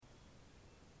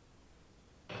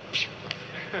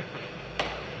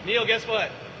Neil, guess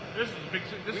what? This is a big.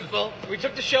 Well, we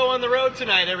took the show on the road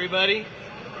tonight, everybody.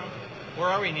 Where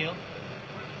are we, Neil?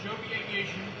 Joby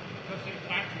Aviation. Let's say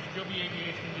factories. Joby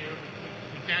Aviation there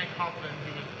with Dan Coughlin,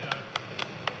 who was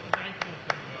thankful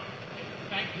for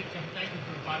thank you for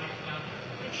inviting us down.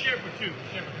 And Sherpa too.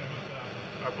 Sherpa can hook it up.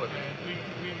 Our pleasure. And we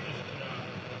were just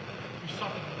we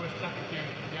suffered the worst traffic jam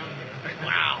down here.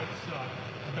 Wow.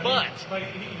 But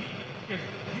because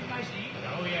you guys eat.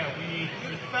 Oh yeah, we eat.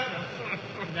 We fed us.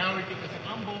 Now we get this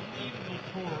unbelievable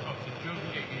tour of the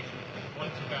Joby Aviation. What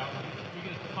it's about. We're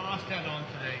going to pass that on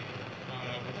today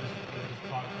with this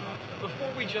podcast.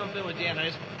 Before we jump in with Dan,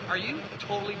 are you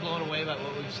totally blown away by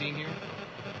what we've seen here?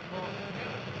 Well,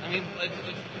 yeah. I mean,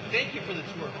 thank you for the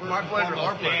tour. My pleasure.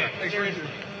 Our pleasure. Dan, Thanks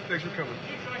seriously. for coming.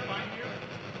 If you drive by here,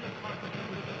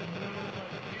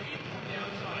 you're from the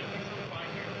outside, you drive by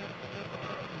here,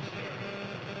 this area,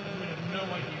 you have no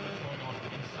idea what's going on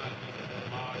inside these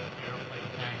large airplane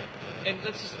hangars. And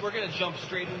we're going to jump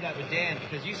straight into that with Dan,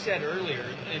 because you said earlier,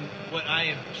 and what I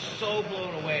am so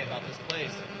blown away about this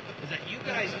place is that you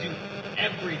guys do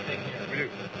everything here. We do.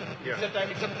 Yeah.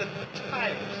 Except the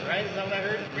tires, right? Is that what I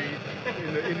heard?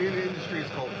 In the industry,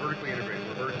 it's called vertically integrated.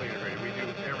 We're vertically integrated. We do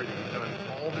everything. We've done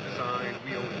all the design.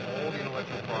 We own all the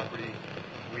intellectual property.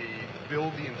 We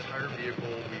build the entire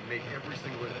vehicle. We make every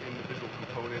single individual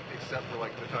component, except for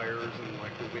like the tires and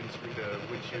like the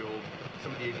windshield,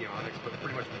 some of the avionics. But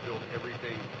pretty much we build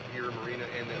everything here in Marina,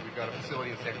 and then we've got a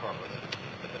facility in San Carlos.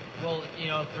 Well,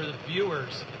 for the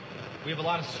viewers, we have a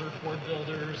lot of surfboard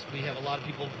builders. We have a lot of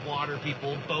people, water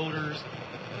people, boaters.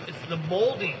 It's the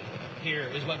molding here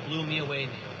is what blew me away,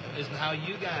 Neil, is how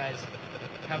you guys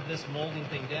have this molding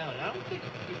thing down. And I don't think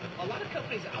a lot of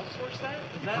companies outsource that.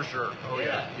 Is that For sure. Oh,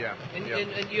 yeah.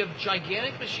 And you have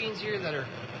gigantic machines here that are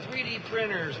 3D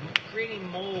printers, creating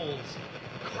molds,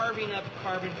 carving up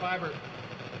carbon fiber,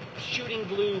 shooting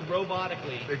glue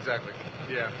robotically. Exactly.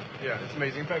 Yeah. It's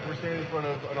amazing. In fact, we're standing in front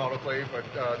of an autoclave.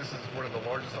 This is one of the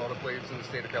largest autoclaves in the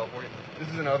state of California. This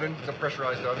is an oven. It's a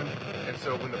pressurized oven, and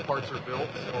so when the parts are built,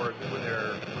 or when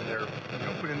they're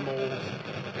put in molds,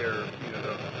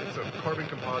 it's a carbon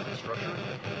composite structure.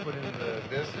 Put in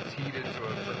this, it's heated to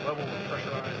a certain level and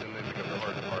pressurized, and then becomes a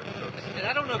hard part. So and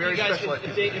I don't know if you guys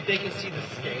if they can see the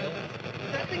scale.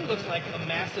 That thing looks like a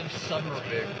massive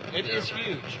submarine. It is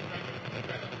huge.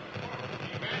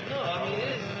 No, I mean,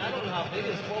 it is. I don't know how big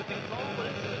it is. 12 feet tall? What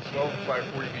is it? 12 by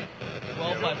 40 feet.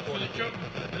 12 by 40 feet.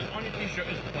 On your t-shirt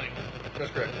is the plane.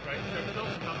 That's correct. Right. So tell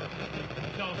us about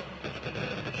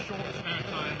the short span of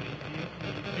time,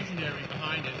 the visionary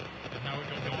behind it, and how it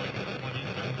got going,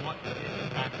 and what the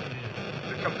impact it is.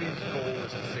 The company's goal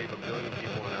is to save 1 billion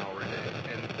people an hour a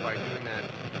day, and by doing that,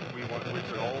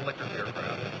 it's an all-electric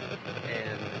aircraft,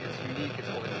 and it's unique. It's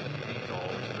called an eVTOL,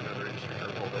 which is another industry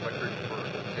term called electric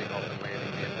vertical takeoff and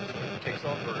landing vehicle. So it takes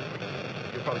off vertically.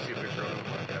 You'll probably see a picture on the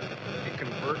podcast. It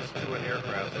converts to an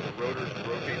aircraft, so the rotors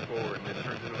rotate forward, and it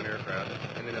turns into an aircraft,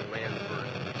 and then it lands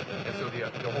vertically. And so the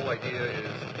whole idea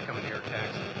is to become an air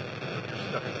taxi. So if you're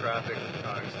stuck in traffic, you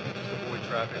just avoid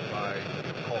traffic by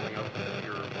calling up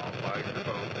your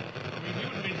phone. I mean, you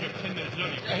would have been here 10 minutes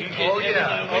early. Oh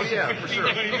yeah, for sure.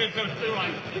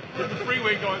 We're the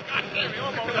freeway going, God damn it,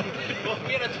 well,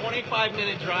 we had a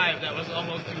 25-minute drive that was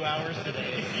almost 2 hours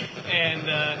today.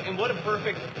 And what a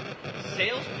perfect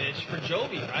sales pitch for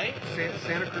Joby, right?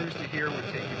 Santa Cruz to here would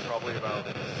take you probably about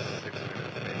 6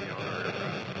 minutes maybe on our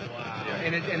aircraft. Wow. Yeah,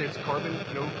 and it's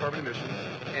no carbon emissions,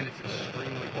 and it's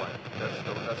extremely quiet. That's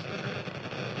the trick.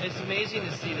 It's amazing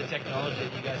to see the technology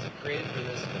that you guys have created for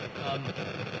this.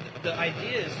 The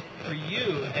idea is for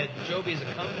you at Joby as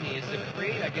a company is to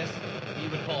create, I guess you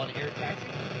would call it an air taxi.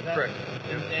 Correct.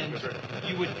 And that's right.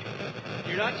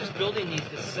 You're not just building these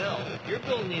to sell. You're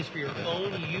building these for your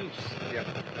own use. Yeah.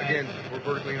 Again, we're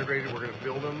vertically integrated. We're going to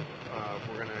build them.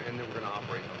 And then we're going to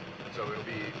operate them. So it'll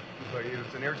be like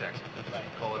it's an air taxi. Right.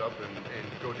 Call it up and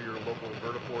go to your local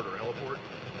vertiport or heliport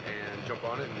and jump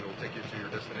on it, and it'll take you to your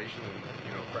destination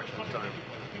in a fraction of time.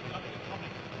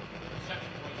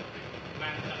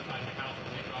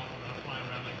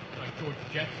 George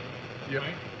Jetson, yep.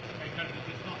 Right? That's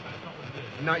not what it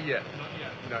is. Not yet.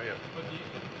 Not yet. But what's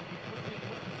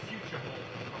the future hold?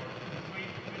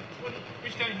 We're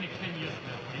standing here 10 years from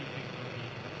now. What do you think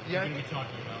we're going to be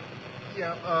talking about?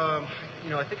 Yeah,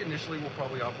 I think initially we'll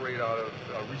probably operate out of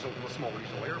small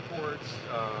regional airports.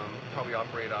 Probably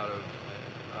operate out of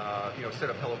set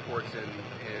up heliports in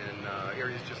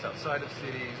areas just outside of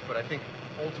cities. But I think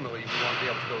ultimately we want to be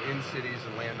able to go in cities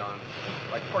and land on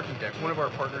like parking decks. One of our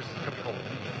partners is a company called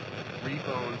Reef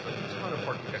owns a ton of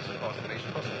parking decks across the nation,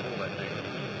 across the whole that thing.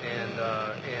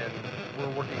 And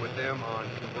we're working with them on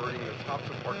converting the tops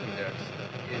of parking decks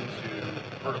into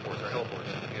vertiports or heliports.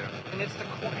 Yeah. And it's the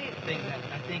quiet thing that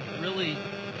I think really,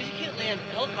 because you can't land,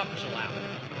 helicopters are loud.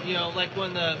 You know, like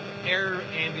when the air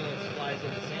ambulance flies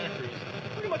into Santa Cruz,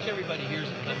 pretty much everybody hears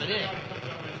it coming in.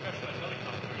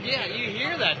 Yeah, you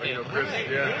hear that, You dude. know, Chris, Right.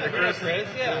 yeah. Hey, Chris. Chris,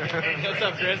 yeah. What's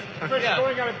up, Chris? Chris, Yeah.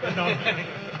 going on a no.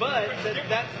 But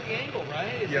that's the angle,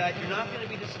 right? Is Yep. that you're not going to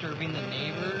be disturbing the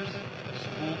neighbors,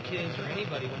 school kids, or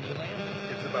anybody when you land.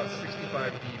 It's about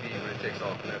 65 dB when it takes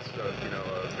off, and that's a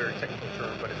very technical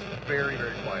term, but it's very,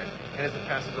 very quiet. And as it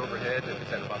passes overhead, if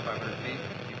it's at about 500 feet,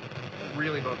 you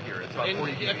really don't hear it. It's about And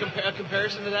 40 a, dB. a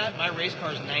comparison to that, my race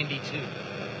car is 92.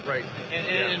 Right.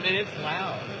 And it's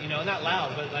loud, not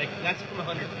loud, but like that's from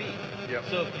 100 feet. Yep.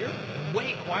 So you're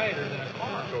way quieter than a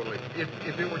car. Totally.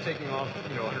 If it were taking off,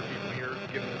 100 feet from here,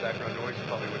 given the background noise, you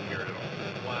probably wouldn't hear it at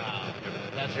all. Wow. Yep.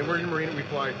 That's And we're in Marina. We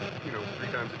fly,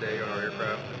 3 times a day on our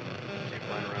aircraft, and see it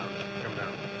flying around, come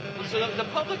down. So the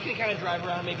public can kind of drive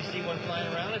around, maybe see one flying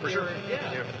around. If For they sure. were,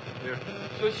 yeah. Yeah.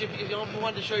 So if you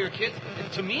wanted to show your kids,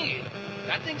 to me,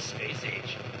 that thing's space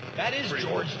age. That is Pretty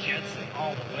George cool. Jetson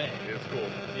all the way. It's cool.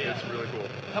 Yeah. It's really cool.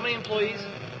 How many employees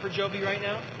for Joby right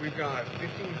now? We've got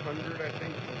 1,500, I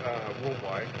think,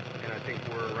 worldwide, and I think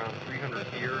we're around 300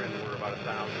 here, and we're about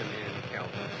 1,000 in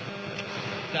California.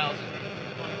 1,000.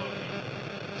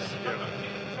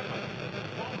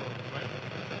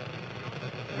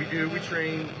 We do. We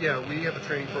train. Yeah, we have a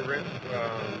training program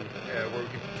where we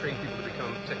can train people to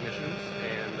become technicians,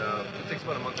 and it takes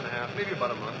about a month and a half, maybe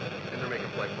about a month, and they're making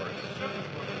flight parts.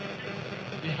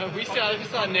 Yeah, we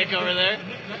saw Nick over there.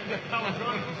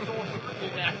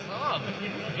 Yeah, I saw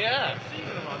him. Yeah.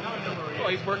 Oh,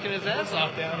 he's working his ass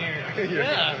off down here.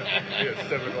 Yeah. Yeah, it's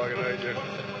 7 o'clock at night. Yeah.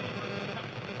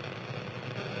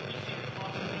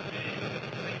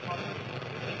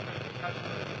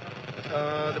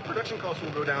 The production costs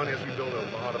will go down as we build a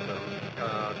lot of them,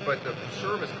 but the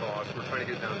service costs, we're trying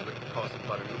to get down to the cost of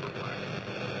about an Uber Black.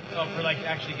 Oh, for like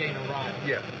actually getting a ride.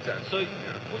 Yeah, exactly. So, Yeah.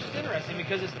 which is interesting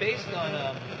because it's based on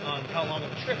how long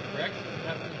of a trip, correct?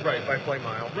 Right, by flight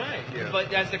mile. Right. Yeah.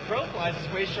 But as the crow flies,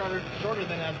 it's way shorter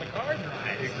than as the car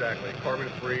drives. Exactly. Carbon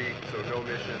free, so no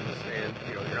emissions, and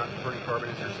you're not burning carbon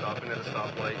as you're stopping at a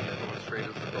stoplight. You're going straight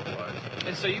as the crow flies.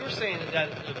 And so you were saying that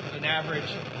an average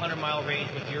 100-mile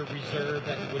range with your reserve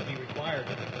that would be required,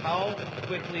 how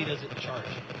quickly does it charge?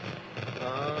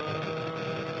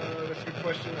 That's a good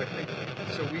question. I think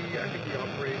we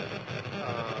operate.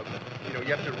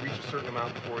 You have to reach a certain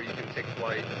amount before you can take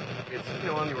flight. It's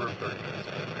on the order of 30 minutes.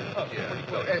 Oh, so pretty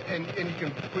quick. So, and you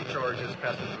can quick charge as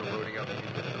passengers are loading up. You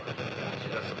can quick charge. So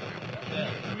that's the plan. Yeah.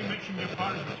 Can we mention your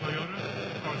partner, Toyota?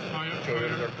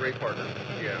 Toyota's our great partner.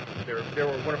 Yeah, they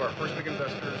were one of our first big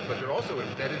investors, but they're also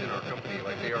embedded in our company.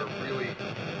 Like they are really,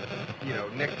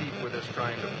 neck deep with us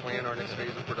trying to plan our next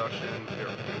phase of production.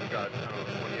 We got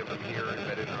 20 of them here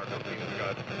embedded in our company. We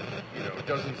got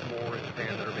dozens more in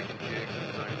Japan that are making jigs and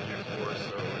designing jigs for us.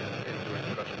 So and doing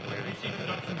production Do planning. you see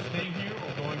production staying here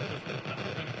or going to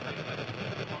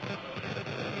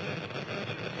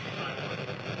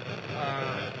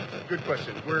Good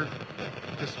question.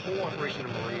 This whole operation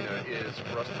in Marina is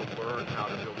for us to learn how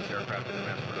to build this aircraft in a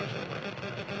mass production way.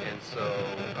 And so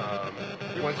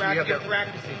once we have that,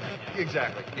 practicing right now.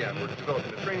 exactly, yeah, we're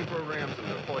developing the training programs and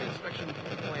the quality inspection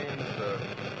plans,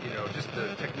 just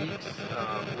the techniques.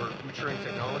 We're maturing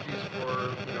technologies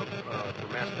for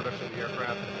mass production of the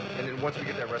aircraft. And then once we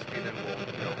get that recipe, then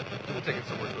we'll take it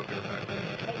somewhere to a bigger factory.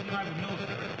 you have the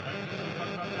military, right? Did we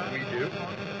talk about that? We do.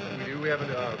 We have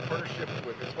a partnership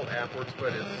with, it's called AppWorks,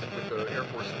 but it's with the Air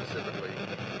Force specifically.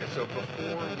 And so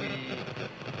before we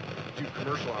do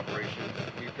commercial operations,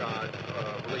 we've got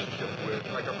a relationship with,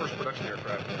 like our first production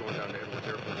aircraft is going down to Edwards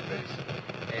Air Force Base,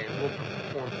 and we'll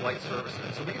perform flight services.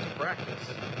 So we get to practice,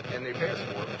 and they pay us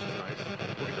for it, which is nice.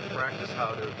 We'll get to practice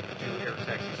how to do air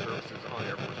taxi services on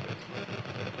Air Force Base.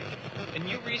 And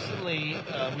you recently,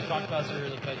 we talked about this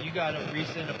earlier, but you got a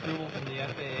recent approval from the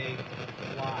FAA to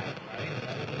fly, right? Is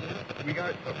that what it is? We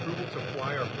got approval to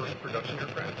fly our first production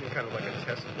aircraft in kind of like a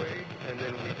test way, and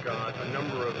then we've got a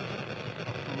number of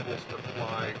approvals to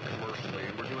fly commercially,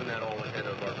 and we're doing that all ahead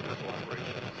of our commercial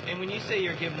operations. And when you say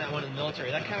you're giving that one to the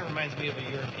military, that kind of reminds me of a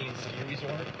European ski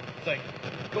resort. It's like,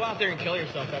 go out there and kill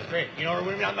yourself. That's great. Or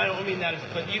I don't mean that,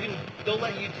 but they'll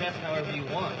let you test however you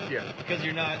want. Yeah. Because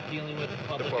you're not dealing with the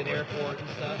public and airport and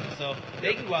stuff. So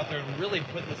they can go out there and really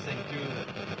put this thing through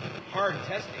hard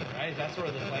testing, right? Is that sort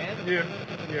of the plan?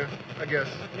 Yeah, I guess.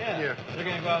 Yeah. They're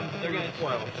going to go out and they're going to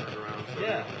fly officers around. So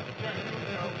Yeah.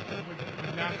 With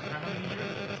NASA, how many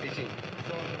years? 18.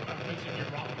 So basically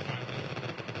you're wrong.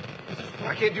 Is this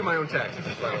I can't do my own taxes,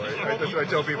 by the way. Right? That's what I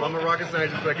tell people. I'm a rocket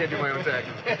scientist, but I can't do my own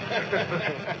taxes.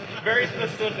 Very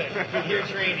specific with your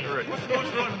training. Right. What's the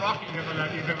most fun rocket you've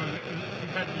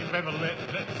ever let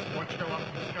one show up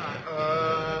in the sky?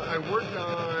 I worked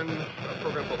on a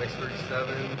program called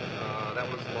X-37. That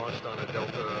was launched on a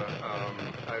Delta.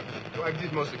 I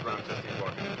did mostly ground testing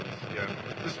rocket engines. Yeah,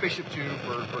 the Spaceship 2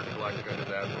 for Virgin Galactic. I did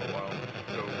that for a while.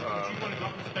 So. Did you want to go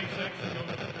up to SpaceX and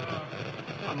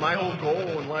go? My whole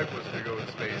goal in life was to go to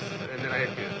space, and then I had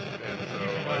kids, and so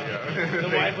yeah.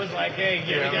 The wife was like, "Hey,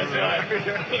 Yeah, guess right.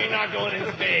 what? You're not going in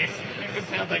space." It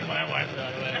sounds like my wife,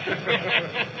 by the way.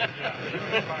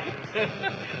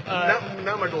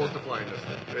 Now my goal is to fly in this.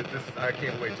 I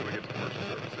can't wait till we get to commercial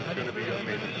service. It's going to be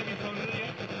amazing. Have you flown it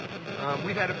yet?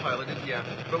 We've had it piloted, yeah,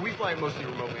 but we fly it mostly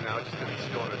remotely now, just because it's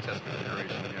still on a test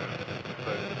configuration, yeah.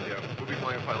 But yeah, we'll be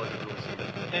flying piloted really soon.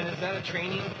 And is that a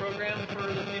training program for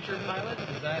the future pilots?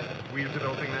 Is that? We're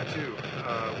developing that too.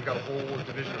 We've got a whole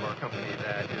division of our company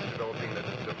that is developing the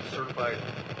certified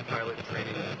pilot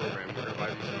training program. We're going to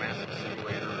buy these massive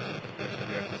simulators,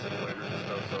 reactive simulators and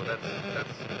stuff. So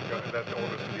that all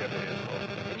goes to the FAA as well.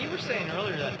 And you were saying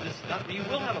earlier that you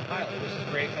will have a pilot, which is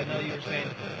great. I know you were saying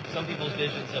some people's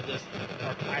visions of this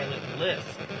are pilot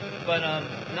lists. But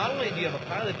not only do you have a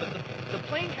pilot, but the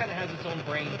plane kind of has its own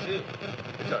brain too.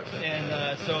 It does.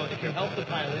 And so it can help the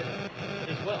pilot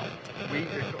as well. We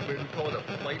call it a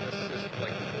flight assist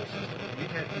flight control system.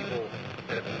 We've had people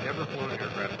that have never flown an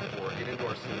aircraft before get into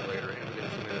our simulator, and within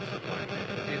 2 minutes they're flying.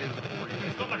 It is really.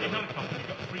 It's not like a helicopter. You've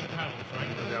got 3 paddles, right?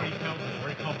 No. 3 paddles is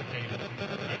very complicated.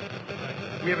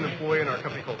 We have an employee in our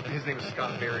company called, his name is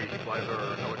Scott Berry. He flies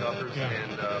our helicopters. Yeah.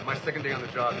 And my second day on the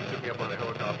job, he took me up on a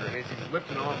helicopter. And as he's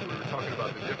lifting off, we were talking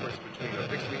about the difference between a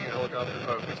fixed-wing helicopter,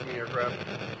 fixed-wing aircraft,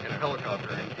 and a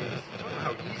helicopter. And he's talking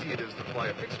about how easy it is to fly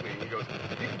a fixed-wing. He goes,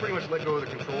 you can pretty much let go of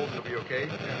the controls and it'll be okay.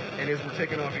 And as we're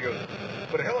taking off, he goes,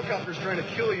 but a helicopter's trying to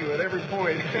kill you at every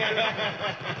point.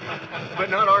 But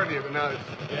not our vehicle. No,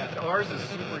 ours is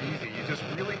super easy. You just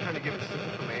really kind of give it simple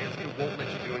commands. It won't let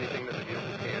you do anything that the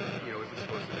vehicle can, isn't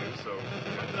supposed to do. So.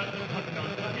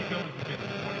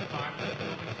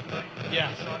 Yeah,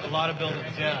 a lot of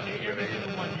buildings. Yeah, Every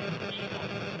single one you can eat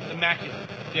on. immaculate.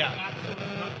 Yeah. Absolutely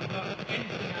not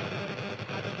anything out of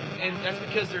it. And that's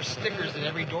because there's stickers at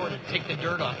every door to take the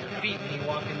dirt off your feet when you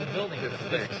walk in the building. It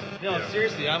stinks. No, Yeah.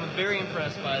 seriously, I'm very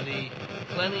impressed by the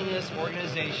cleanliness,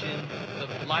 organization, the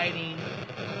lighting,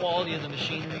 the quality of the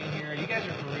machinery in here. You guys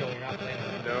are for real. You're not playing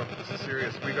around. No, this is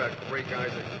serious. We've got great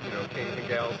guys that came and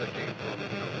gals that came from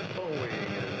Boeing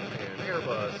and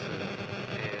Airbus and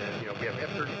we have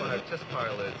F-35 test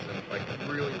pilots and like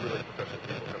really professional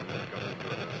people coming to the company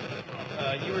doing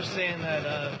this. You were saying that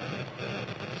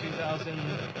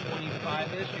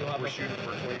 2025-ish, you'll have We're shooting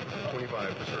for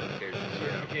 2025 for certification.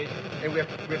 certification. Yeah. And we have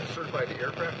to certify the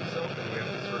aircraft itself, and we have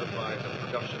to certify the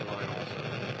production line also.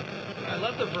 I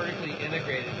love the vertically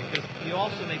integrated because you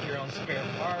also make your own spare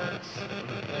parts.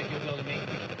 Like you'll be able to make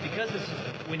because this is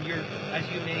when as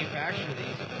you manufacture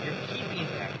these, you're keeping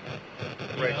that.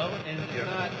 Right. And it's you're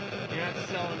not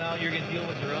selling out. You're gonna deal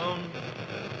with your own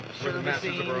We're the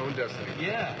masters servicing. of our own destiny.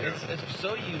 Yeah, it's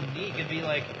so unique. It'd be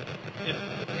like if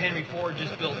Henry Ford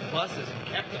just built buses and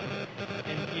kept them,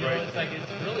 and it's like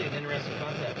it's really an interesting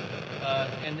concept.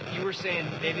 And you were saying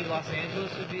maybe Los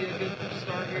Angeles would be a good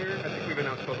start here. I think we've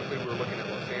announced publicly we're looking at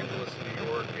Los Angeles, New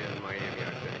York, and Miami.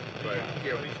 I think, but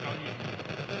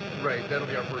right, that'll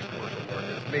be our first commercial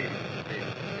markets. Maybe.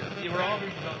 Yeah. You were all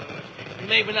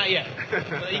maybe not yet.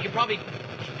 But you could probably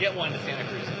get one to Santa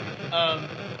Cruz.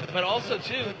 But also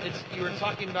too, you were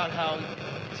talking about how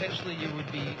potentially you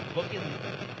would be booking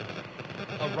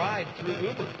a ride through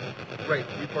Uber. Right,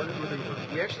 we partnered with Uber.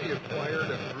 We actually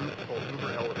acquired a group called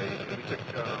Uber Elevate, and we took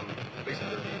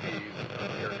basically their VPs,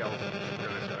 Eric Allison, super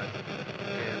nice guy,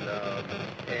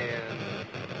 and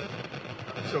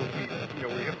so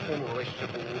we have a formal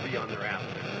relationship where we'll be on their app.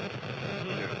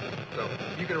 So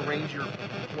you can arrange your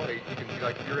flight. You can be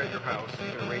like if you're at your house, you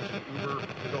can arrange an Uber.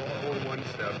 It's all in one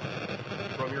step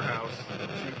from your house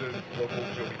to the local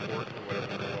Joby port or whatever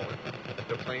they call it.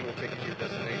 The plane will take you to your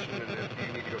destination, and if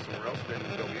you need to go somewhere else, then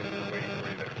there'll be an Uber waiting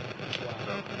for you there. So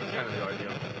that's kind of the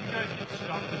idea. You guys get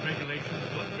stopped with regulations.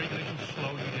 Let regulations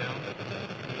slow you down.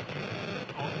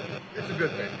 It's a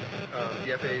good thing.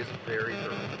 The FAA is very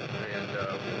thorough, and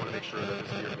we want to make sure that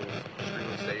this vehicle is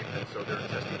extremely safe, and so their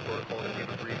testing protocol that we've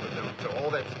agreed with them. So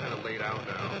all that's kind of laid out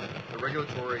now. The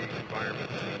regulatory environment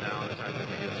between now and the time that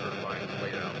we get certified is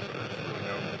laid out, so there's really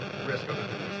no risk other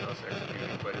than just us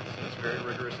executing. But it's very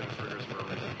rigorous, and it's rigorous for a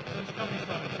reason. This company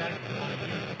started Santa Cruz. What do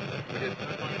you do? We did. This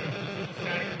is a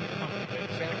Santa Cruz company.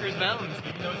 Santa Cruz Mountains.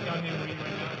 Even though it's down there right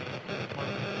now.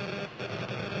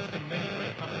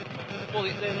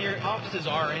 then your offices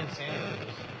are in Santa Cruz,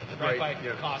 right by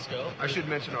yeah. Costco. I should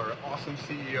mention our awesome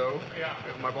CEO, Yeah.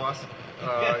 my boss.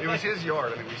 It was his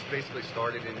yard. I mean, we basically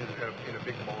started in a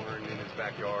big barn in his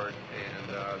backyard, and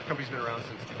the company's been around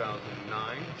since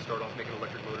 2009. Started off making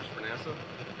electric motors for NASA,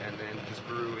 and then just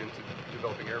grew into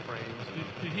developing airframes.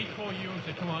 Did he call you and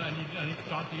say, "Come on, I need to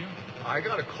talk to you"? I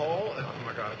got a call. Oh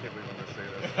my God, I can't believe I'm going to say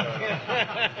this.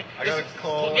 I got a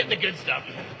call. We'll get the good stuff.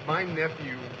 My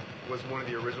nephew was one of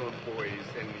the original employees,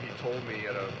 and he told me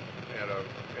at a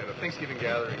Thanksgiving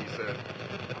gathering, he said,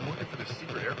 "I'm working for this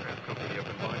secret aircraft company up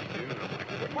in Bonnie Doon." And I'm like,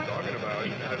 "What are you talking about?"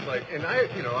 And I was like, and I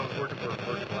was working for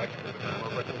Virgin Galactic at the time. I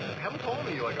was like, "Well, have him call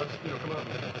me. Like, I'll just come out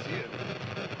and see it."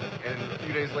 And a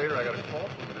few days later, I got a call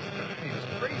from this guy. He was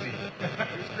crazy.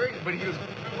 He was crazy, but he was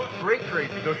great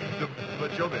crazy. But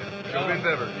Joby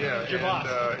Bever, yeah, Your boss.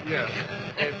 Yeah.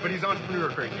 But he's entrepreneur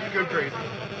crazy, good crazy.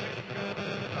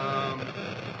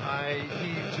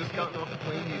 He just gotten off the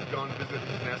plane. He'd gone to visit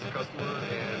his NASA customer,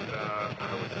 and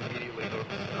I was immediately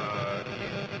hooked.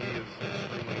 He is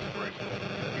extremely inspirational.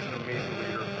 He's an amazing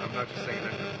leader. I'm not just saying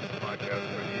that because it's a podcast,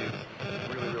 but he is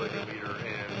really, really good leader.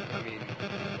 And I mean,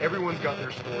 everyone's got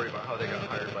their story about how they got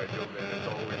hired by Joby, and it's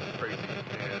always crazy.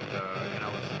 And I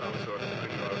was hooked.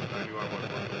 I knew I wanted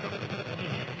to work for the company.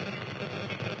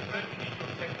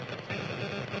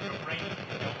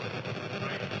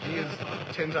 He is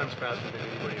 10 times faster than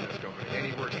anybody in this company, and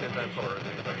he works 10 times harder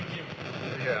than anybody.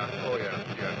 Yeah, oh yeah.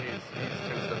 He's 10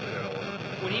 steps ahead all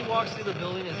over. When he walks through the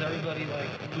building, does everybody like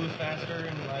move faster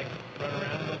and like run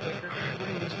around a little quicker?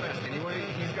 He moves fast anyway.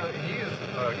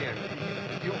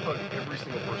 He'll hug every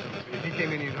single person. If he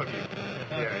came in, he'd hug you.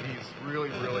 Yeah, he's really,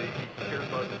 he cares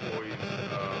about his employees.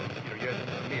 You had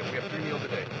a meal. We have 3 meals a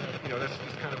day. That's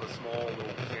just kind of a small little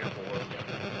example of,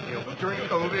 during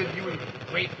COVID, you would.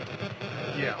 Great.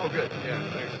 Yeah. Oh, good. Yeah.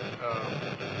 Thanks.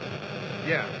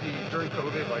 During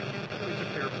COVID, he really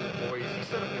took care of his employees. He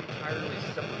set up an entirely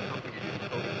separate company to do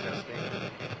COVID testing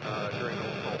during the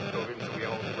whole COVID, and so we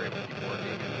all were able to keep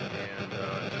working and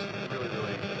just really,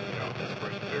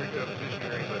 inspirational. Very good,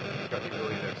 visionary, but he's got the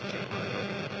ability to execute on the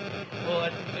company.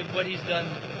 Well, what he's done,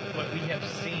 what we have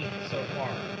seen so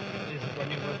far, is we're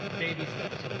baby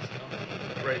steps of this company.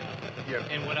 Right. Yeah.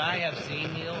 And what I have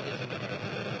seen, Neil, is incredible.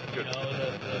 Good.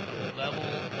 The level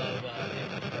of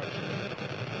infrastructure,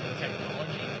 the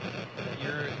technology that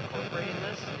you're incorporating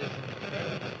this is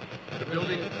incredible.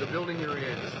 The building you're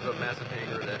in, this is a massive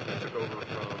hangar that we took over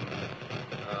from,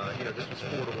 this was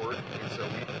Fort Ord, and so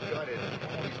we gutted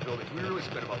all these buildings. We really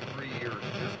spent about 3 years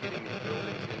just getting these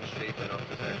buildings in shape enough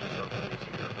to actually start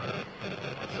producing aircraft.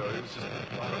 So it was just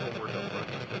a lot of homework up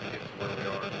front just to get to where we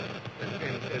are. And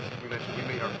as we mentioned, we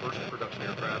made our first production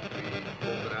aircraft. We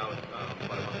rolled it out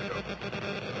about a month ago.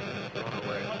 We're on our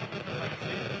way.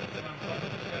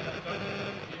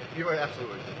 Yeah,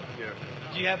 absolutely. Yeah.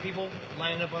 Do you have people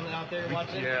lining up out there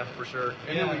watching? Yeah, for sure.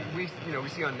 And Yeah. then we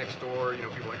see on Nextdoor,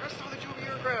 people are like, I saw the Joby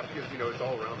aircraft because it's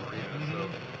all around Marina. Mm-hmm. So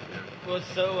yeah. Well,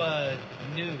 it's so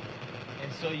new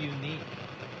and so unique,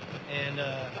 and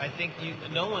I think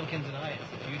no one can deny it's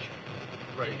the future.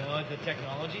 Right. The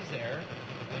technology's there.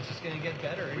 It's just going to get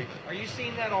better. And We- are you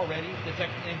seeing that already? The tech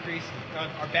increase.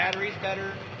 Are batteries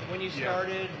better when you Yeah.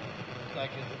 started?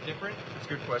 Like, is it different? It's a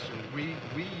good question. We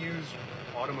use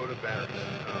automotive batteries,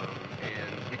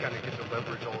 and we kind of get to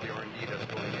leverage all the R&D that's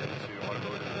going into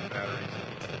automotive batteries.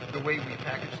 The way we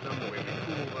package them, the way we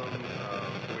cool them,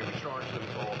 the way we charge them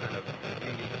is all kind of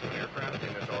unique to an aircraft,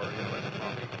 and it's our intellectual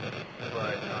property.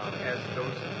 But as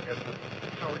the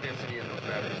power density in those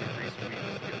batteries increase, we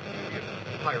get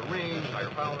higher range,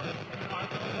 higher power.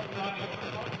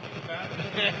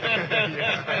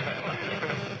 Yeah.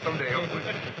 Someday, hopefully.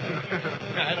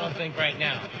 I don't think right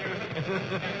now.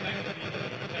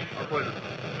 Our pleasure.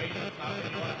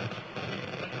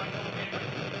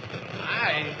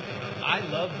 I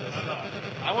love this stuff.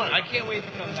 I can't wait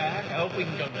to come back. I hope we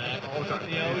can come back. All the time.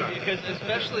 Anytime. Because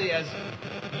especially as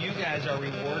you guys are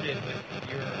rewarded with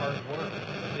your hard work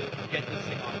to get this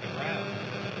thing off the ground,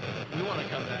 we want to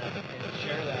come back and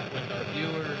share that with our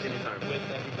viewers Anytime. and with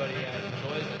everybody that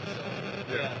enjoys it. So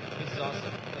yeah, this is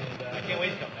awesome, and I can't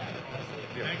wait to come back. Honestly,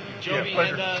 Yeah. Thank you. Joby, Yeah,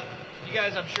 pleasure. and you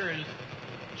guys, I'm sure, is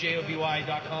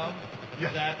joby.com. Yeah.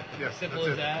 Is that Yes, simple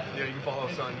that's as it. that? Yeah, you can follow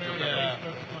us on Joby. Yeah.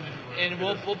 Yeah. And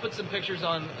we'll put some pictures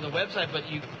on the website, but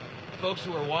you folks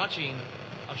who are watching,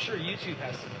 I'm sure YouTube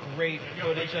has some great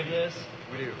footage of this.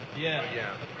 We do. Yeah.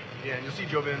 Yeah, and you'll see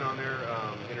Joe Ben on there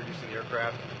introducing the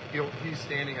aircraft. He's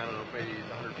standing, I don't know, maybe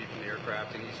 100 feet from the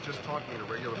aircraft, and he's just talking in a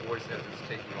regular voice as it's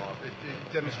taking off. It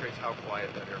demonstrates how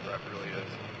quiet that aircraft really is.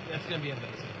 That's going to be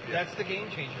amazing. Yeah. That's the game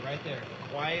changer right there.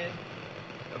 Quiet,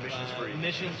 Emissions free.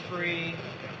 emissions free,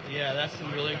 Yeah, that's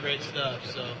some really great stuff.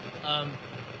 So,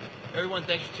 everyone,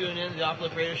 thanks for tuning in to the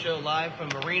Off-Flip Radio Show live from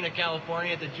Marina,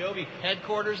 California at the Joby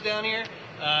headquarters down here.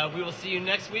 We will see you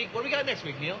next week. What do we got next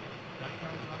week, Neil?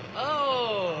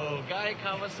 Oh, Guy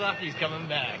Kawasaki's coming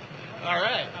back. All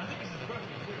right. I think it's his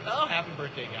birthday, too. Oh, happy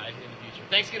birthday, guys, in the future.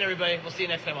 Thanks again, everybody. We'll see you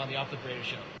next time on the Off-Flip Radio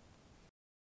Show.